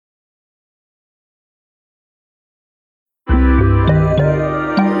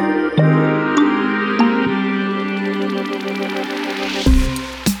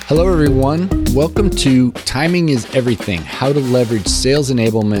Hello, everyone. Welcome to Timing is Everything, How to Leverage Sales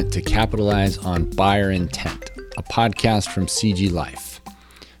Enablement to Capitalize on Buyer Intent, a podcast from CG Life.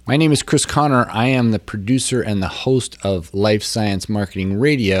 My name is Chris Connor. I am the producer and the host of Life Science Marketing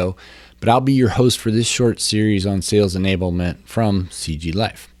Radio, but I'll be your host for this short series on sales enablement from CG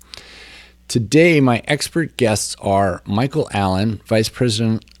Life. Today, my expert guests are Michael Allen, Vice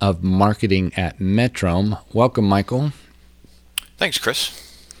President of Marketing at Metrome. Welcome, Michael. Thanks, Chris.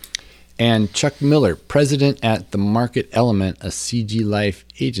 And Chuck Miller, President at The Market Element, a CG Life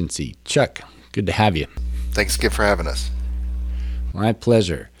agency. Chuck, good to have you. Thanks again for having us. My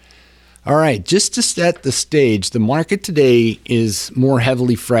pleasure. All right, just to set the stage, the market today is more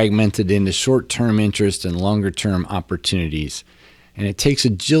heavily fragmented into short-term interest and longer-term opportunities. And it takes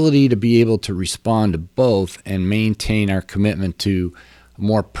agility to be able to respond to both and maintain our commitment to a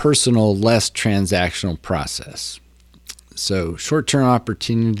more personal, less transactional process. So short-term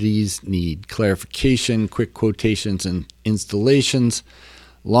opportunities need clarification, quick quotations, and installations.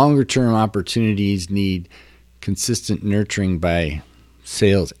 Longer-term opportunities need consistent nurturing by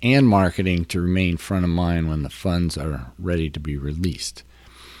sales and marketing to remain front of mind when the funds are ready to be released.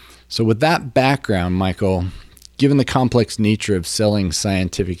 So with that background, Michael, given the complex nature of selling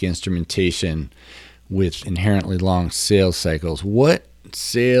scientific instrumentation with inherently long sales cycles, what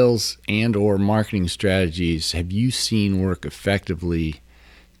sales and or marketing strategies have you seen work effectively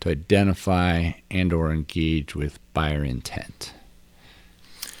to identify and or engage with buyer intent?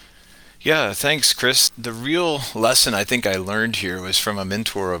 Yeah, thanks, Chris. The real lesson I think I learned here was from a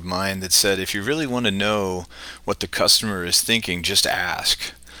mentor of mine that said, if you really want to know what the customer is thinking, just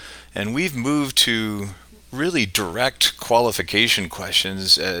ask. And we've moved to really direct qualification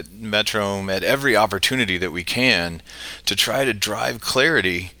questions at Metrome at every opportunity that we can to try to drive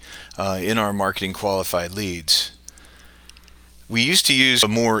clarity in our marketing qualified leads. We used to use a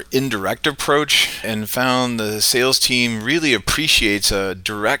more indirect approach and found the sales team really appreciates a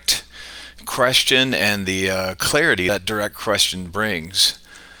direct question and the clarity that direct question brings.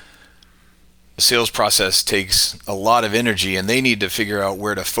 The sales process takes a lot of energy and they need to figure out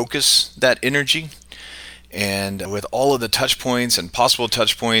where to focus that energy. And with all of the touch points and possible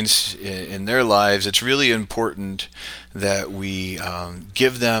touch points in their lives, it's really important that we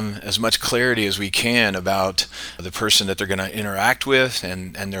give them as much clarity as we can about the person that they're going to interact with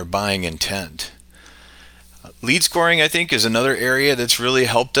and their buying intent. Lead scoring, I think, is another area that's really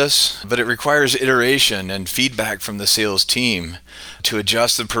helped us, but it requires iteration and feedback from the sales team to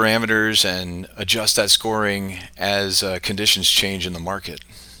adjust the parameters and adjust that scoring as conditions change in the market.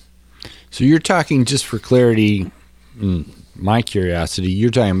 So you're talking, just for clarity, my curiosity,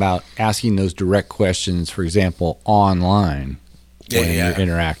 you're talking about asking those direct questions, for example, online when you're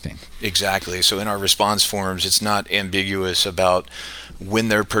interacting. Exactly. So in our response forms, it's not ambiguous about when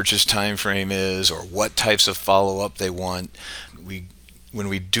their purchase time frame is or what types of follow-up they want. When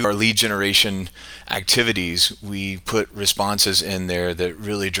we do our lead generation activities, we put responses in there that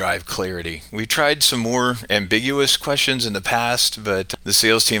really drive clarity. We tried some more ambiguous questions in the past, but the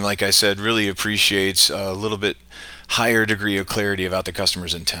sales team, like I said, really appreciates a little bit higher degree of clarity about the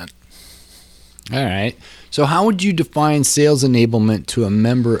customer's intent. All right. So how would you define sales enablement to a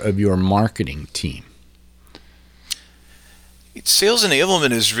member of your marketing team? Sales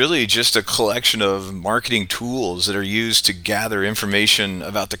enablement is really just a collection of marketing tools that are used to gather information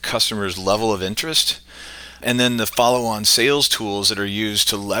about the customer's level of interest, and then the follow-on sales tools that are used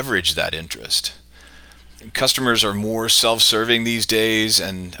to leverage that interest. Customers are more self-serving these days,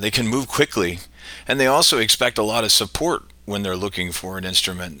 and they can move quickly, and they also expect a lot of support when they're looking for an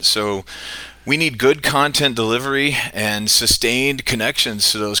instrument. So we need good content delivery and sustained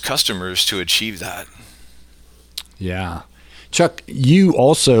connections to those customers to achieve that. Yeah. Chuck, you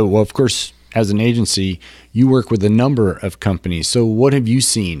also, well, of course, as an agency, you work with a number of companies. So what have you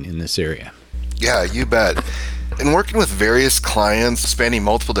seen in this area? Yeah, you bet. In working with various clients spanning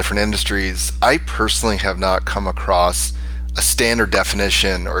multiple different industries, I personally have not come across a standard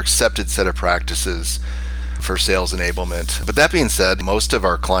definition or accepted set of practices for sales enablement. But that being said, most of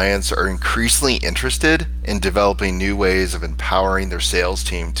our clients are increasingly interested in developing new ways of empowering their sales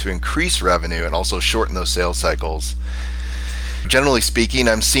team to increase revenue and also shorten those sales cycles. Generally speaking,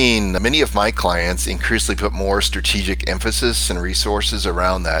 I'm seeing many of my clients increasingly put more strategic emphasis and resources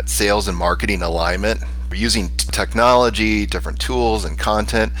around that sales and marketing alignment, using technology, different tools, and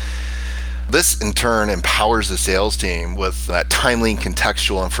content. This in turn empowers the sales team with that timely and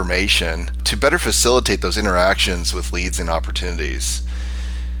contextual information to better facilitate those interactions with leads and opportunities.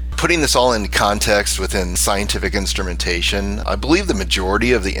 Putting this all in context within scientific instrumentation, I believe the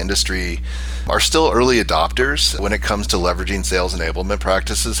majority of the industry are still early adopters when it comes to leveraging sales enablement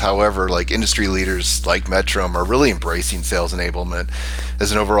practices. However, like industry leaders like Metrum are really embracing sales enablement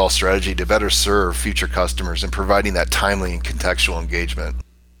as an overall strategy to better serve future customers and providing that timely and contextual engagement.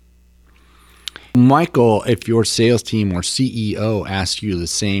 Michael, if your sales team or CEO asks you the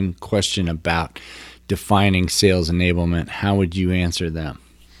same question about defining sales enablement, how would you answer them?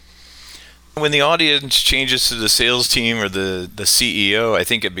 When the audience changes to the sales team or the CEO, I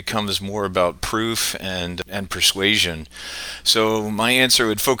think it becomes more about proof and persuasion. So my answer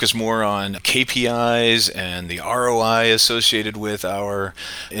would focus more on KPIs and the ROI associated with our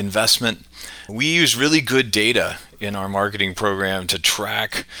investment. We use really good data in our marketing program to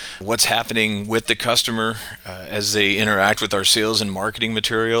track what's happening with the customer as they interact with our sales and marketing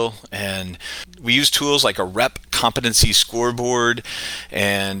material. And we use tools like a rep competency scoreboard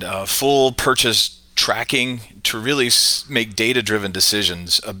and full purchase tracking to really make data-driven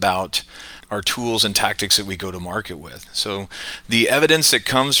decisions about our tools and tactics that we go to market with. So the evidence that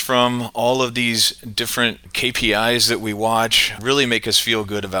comes from all of these different KPIs that we watch really make us feel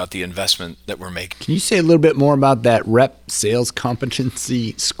good about the investment that we're making. Can you say a little bit more about that rep sales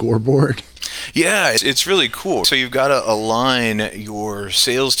competency scoreboard? Yeah, it's really cool. So you've got to align your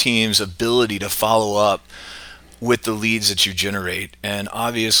sales team's ability to follow up with the leads that you generate. And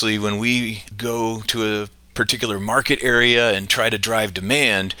obviously, when we go to a particular market area and try to drive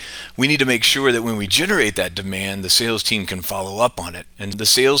demand, we need to make sure that when we generate that demand, the sales team can follow up on it. And the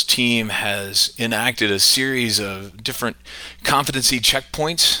sales team has enacted a series of different competency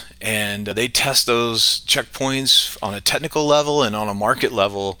checkpoints, and they test those checkpoints on a technical level and on a market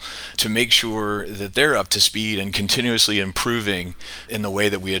level to make sure that they're up to speed and continuously improving in the way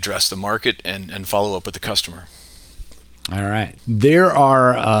that we address the market and follow up with the customer. All right. There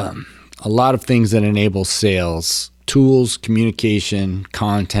are a lot of things that enable sales: tools, communication,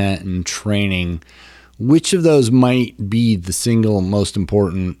 content, and training. Which of those might be the single most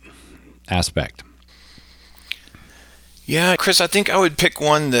important aspect? Yeah, Chris, I think I would pick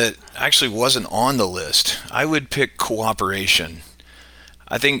one that actually wasn't on the list. I would pick cooperation.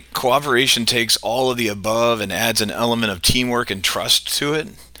 I think cooperation takes all of the above and adds an element of teamwork and trust to it.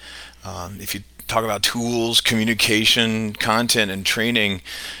 If you talk about tools, communication, content, and training,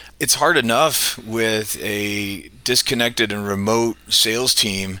 it's hard enough with a disconnected and remote sales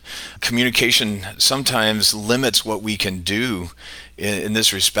team. Communication sometimes limits what we can do in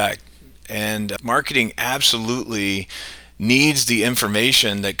this respect. And marketing absolutely needs the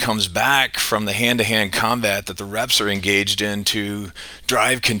information that comes back from the hand-to-hand combat that the reps are engaged in to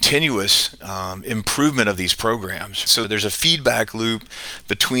drive continuous improvement of these programs. So there's a feedback loop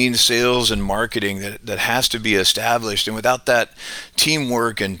between sales and marketing that has to be established. And without that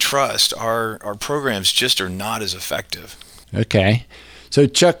teamwork and trust, our programs just are not as effective. Okay. So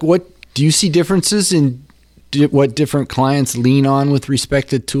Chuck, what do you see differences in what different clients lean on with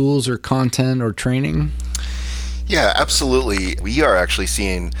respect to tools or content or training? Yeah, absolutely. We are actually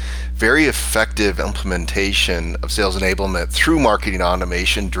seeing very effective implementation of sales enablement through marketing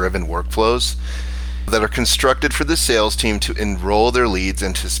automation-driven workflows that are constructed for the sales team to enroll their leads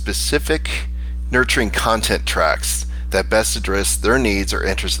into specific nurturing content tracks that best address their needs or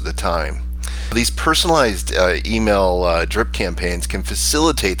interests at the time. These personalized email drip campaigns can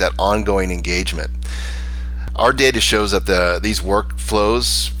facilitate that ongoing engagement. Our data shows that these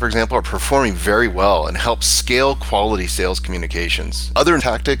workflows, for example, are performing very well and help scale quality sales communications. Other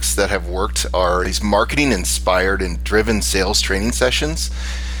tactics that have worked are these marketing-inspired and driven sales training sessions,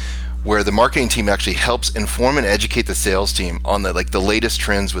 where the marketing team actually helps inform and educate the sales team on the latest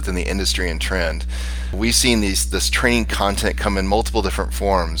trends within the industry and trend. We've seen this training content come in multiple different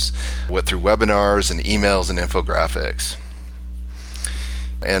forms, through webinars and emails and infographics.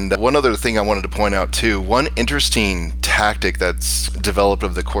 And one other thing I wanted to point out too, one interesting tactic that's developed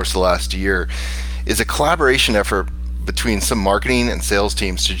over the course of the last year is a collaboration effort between some marketing and sales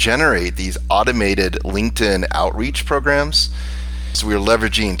teams to generate these automated LinkedIn outreach programs. So we're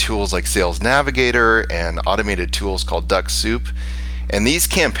leveraging tools like Sales Navigator and automated tools called Duck Soup. And these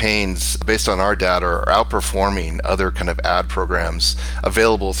campaigns, based on our data, are outperforming other kind of ad programs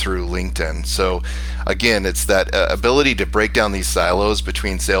available through LinkedIn. So again, it's that ability to break down these silos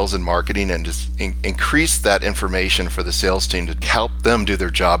between sales and marketing and just increase that information for the sales team to help them do their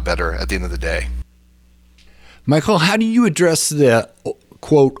job better at the end of the day. Michael, how do you address the,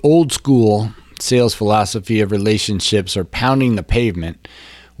 quote, old school sales philosophy of relationships or pounding the pavement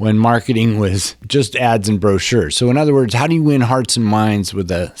when marketing was just ads and brochures? So in other words, how do you win hearts and minds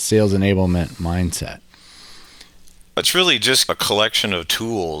with a sales enablement mindset? It's really just a collection of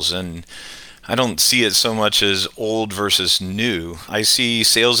tools, and I don't see it so much as old versus new. I see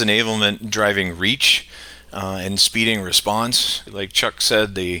sales enablement driving reach and speeding response. Like Chuck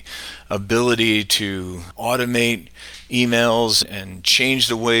said, the ability to automate emails and change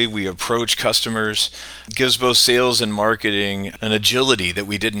the way we approach customers gives both sales and marketing an agility that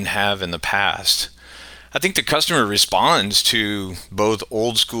we didn't have in the past. I think the customer responds to both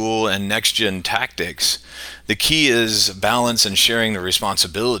old school and next gen tactics. The key is balance and sharing the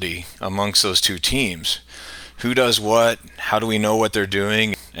responsibility amongst those two teams. Who does what? How do we know what they're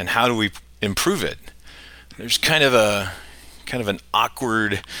doing? And how do we improve it? There's kind of an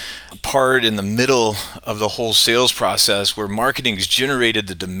awkward part in the middle of the whole sales process where marketing's generated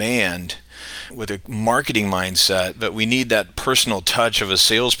the demand with a marketing mindset, but we need that personal touch of a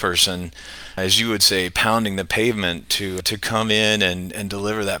salesperson, as you would say, pounding the pavement to come in and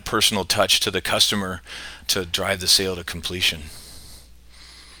deliver that personal touch to the customer to drive the sale to completion.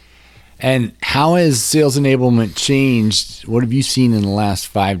 And how has sales enablement changed? What have you seen in the last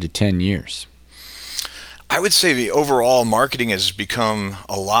 5 to 10 years? I would say the overall marketing has become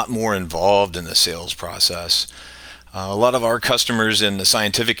a lot more involved in the sales process. A lot of our customers in the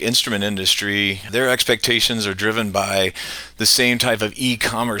scientific instrument industry, their expectations are driven by the same type of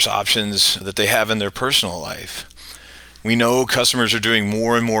e-commerce options that they have in their personal life. We know customers are doing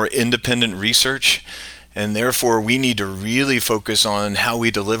more and more independent research, and therefore we need to really focus on how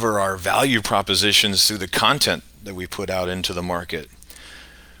we deliver our value propositions through the content that we put out into the market.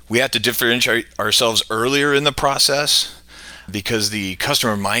 We have to differentiate ourselves earlier in the process because the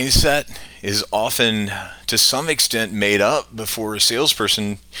customer mindset is often, to some extent, made up before a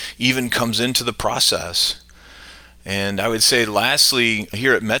salesperson even comes into the process. And I would say, lastly,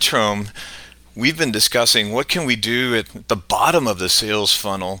 here at Metrome, we've been discussing what can we do at the bottom of the sales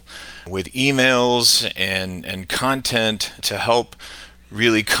funnel with emails and content to help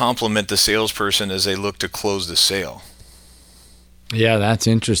really complement the salesperson as they look to close the sale. Yeah, that's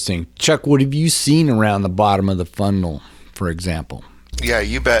interesting. Chuck, what have you seen around the bottom of the funnel, for example? Yeah,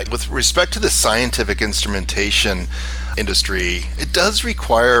 you bet. With respect to the scientific instrumentation industry, it does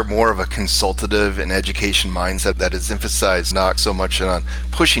require more of a consultative and education mindset that is emphasized not so much on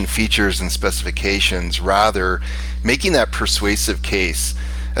pushing features and specifications, rather making that persuasive case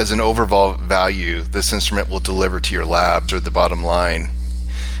as an overall value this instrument will deliver to your labs or the bottom line.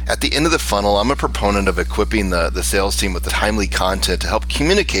 At the end of the funnel, I'm a proponent of equipping the sales team with the timely content to help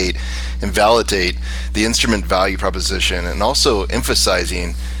communicate and validate the instrument value proposition, and also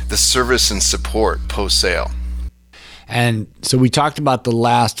emphasizing the service and support post-sale. And so we talked about the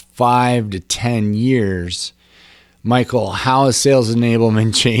last 5 to 10 years. Michael, how has sales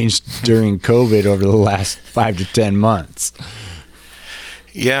enablement changed during COVID over the last 5 to 10 months?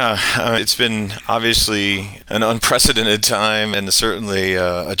 Yeah, it's been obviously an unprecedented time and certainly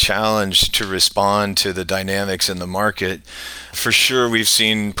a challenge to respond to the dynamics in the market. For sure, we've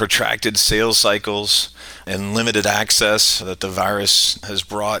seen protracted sales cycles and limited access that the virus has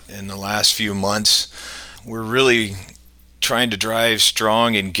brought in the last few months. We're really trying to drive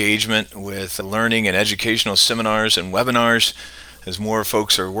strong engagement with learning and educational seminars and webinars. As more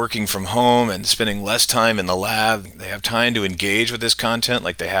folks are working from home and spending less time in the lab, they have time to engage with this content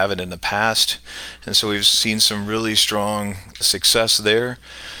like they haven't in the past. And so we've seen some really strong success there.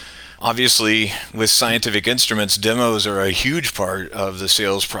 Obviously, with scientific instruments, demos are a huge part of the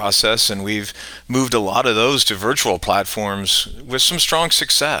sales process, and we've moved a lot of those to virtual platforms with some strong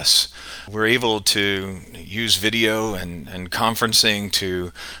success. We're able to use video and conferencing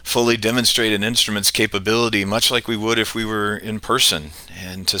to fully demonstrate an instrument's capability, much like we would if we were in person.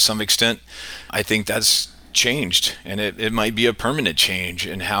 And to some extent, I think that's changed, and it might be a permanent change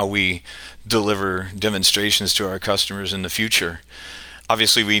in how we deliver demonstrations to our customers in the future.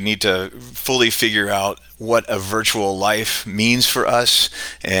 Obviously, we need to fully figure out what a virtual life means for us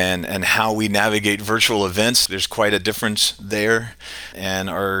and how we navigate virtual events. There's quite a difference there. And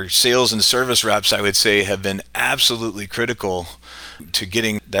our sales and service reps, I would say, have been absolutely critical to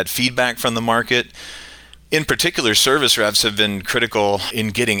getting that feedback from the market. In particular, service reps have been critical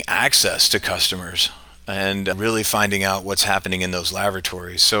in getting access to customers and really finding out what's happening in those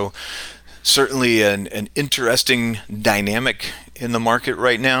laboratories. So certainly an interesting dynamic in the market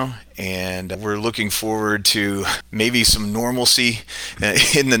right now, and we're looking forward to maybe some normalcy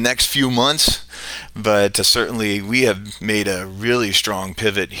in the next few months. But certainly we have made a really strong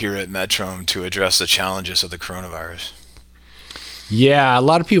pivot here at Metrome to address the challenges of the coronavirus. Yeah, a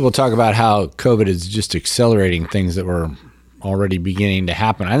lot of people talk about how COVID is just accelerating things that were already beginning to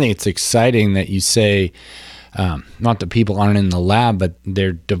happen. I think it's exciting that you say Not that people aren't in the lab, but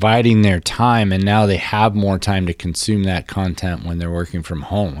they're dividing their time, and now they have more time to consume that content when they're working from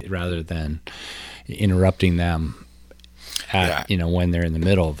home rather than interrupting them when they're in the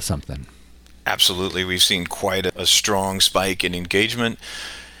middle of something. Absolutely. We've seen quite a strong spike in engagement.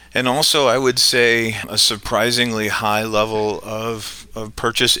 And also, I would say a surprisingly high level of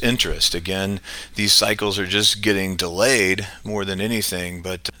purchase interest. Again, these cycles are just getting delayed more than anything,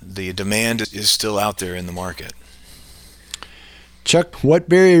 but the demand is still out there in the market. Chuck, what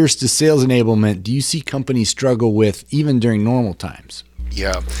barriers to sales enablement do you see companies struggle with even during normal times?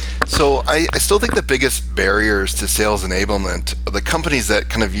 Yeah. So I still think the biggest barriers to sales enablement are the companies that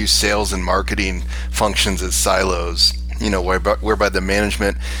kind of use sales and marketing functions as silos, whereby the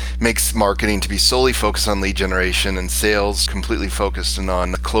management makes marketing to be solely focused on lead generation and sales completely focused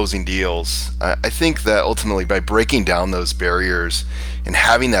on closing deals. I think that ultimately by breaking down those barriers and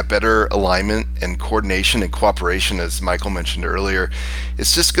having that better alignment and coordination and cooperation, as Michael mentioned earlier,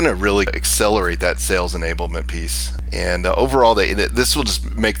 it's just going to really accelerate that sales enablement piece. And overall, this will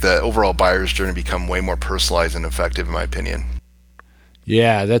just make the overall buyer's journey become way more personalized and effective, in my opinion.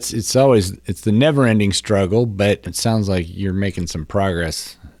 Yeah, it's the never-ending struggle, but it sounds like you're making some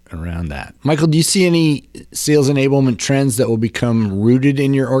progress around that. Michael, do you see any sales enablement trends that will become rooted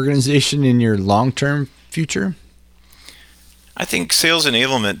in your organization in your long-term future? I think sales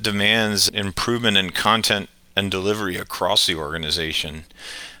enablement demands improvement in content and delivery across the organization.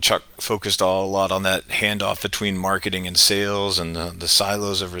 Chuck focused a lot on that handoff between marketing and sales and the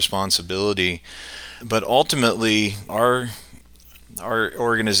silos of responsibility. But ultimately, our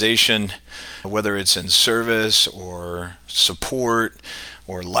organization, whether it's in service or support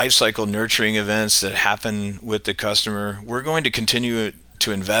or lifecycle nurturing events that happen with the customer, we're going to continue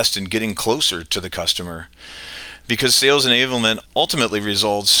to invest in getting closer to the customer, because sales enablement ultimately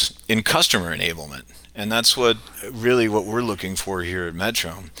results in customer enablement. And that's what we're looking for here at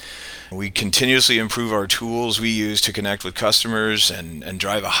Metro. We continuously improve our tools we use to connect with customers and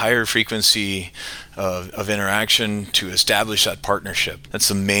drive a higher frequency of interaction to establish that partnership. That's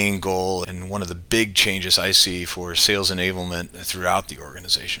the main goal and one of the big changes I see for sales enablement throughout the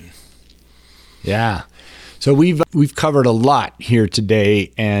organization. Yeah. So we've covered a lot here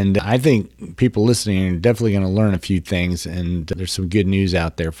today, and I think people listening are definitely going to learn a few things, and there's some good news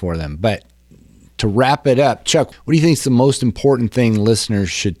out there for them. But to wrap it up, Chuck, what do you think is the most important thing listeners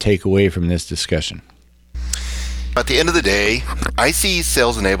should take away from this discussion? At the end of the day, I see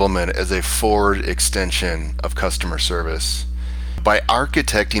sales enablement as a forward extension of customer service. By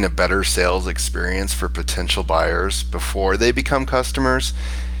architecting a better sales experience for potential buyers before they become customers,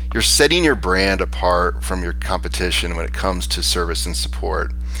 you're setting your brand apart from your competition when it comes to service and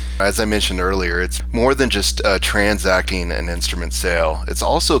support. As I mentioned earlier, it's more than just transacting an instrument sale. It's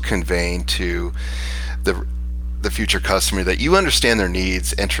also conveying to the future customer that you understand their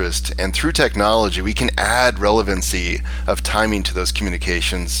needs, interests, and through technology, we can add relevancy of timing to those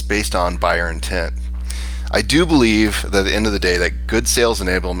communications based on buyer intent. I do believe that at the end of the day, that good sales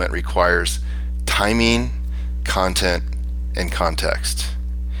enablement requires timing, content, and context.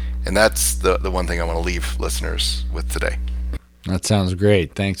 And that's the one thing I want to leave listeners with today. That sounds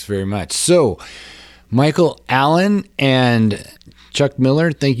great. Thanks very much. So, Michael Allen and Chuck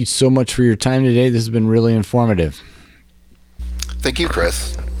Miller, thank you so much for your time today. This has been really informative. Thank you,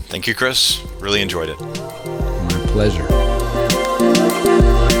 Chris. Thank you, Chris. Really enjoyed it. My pleasure.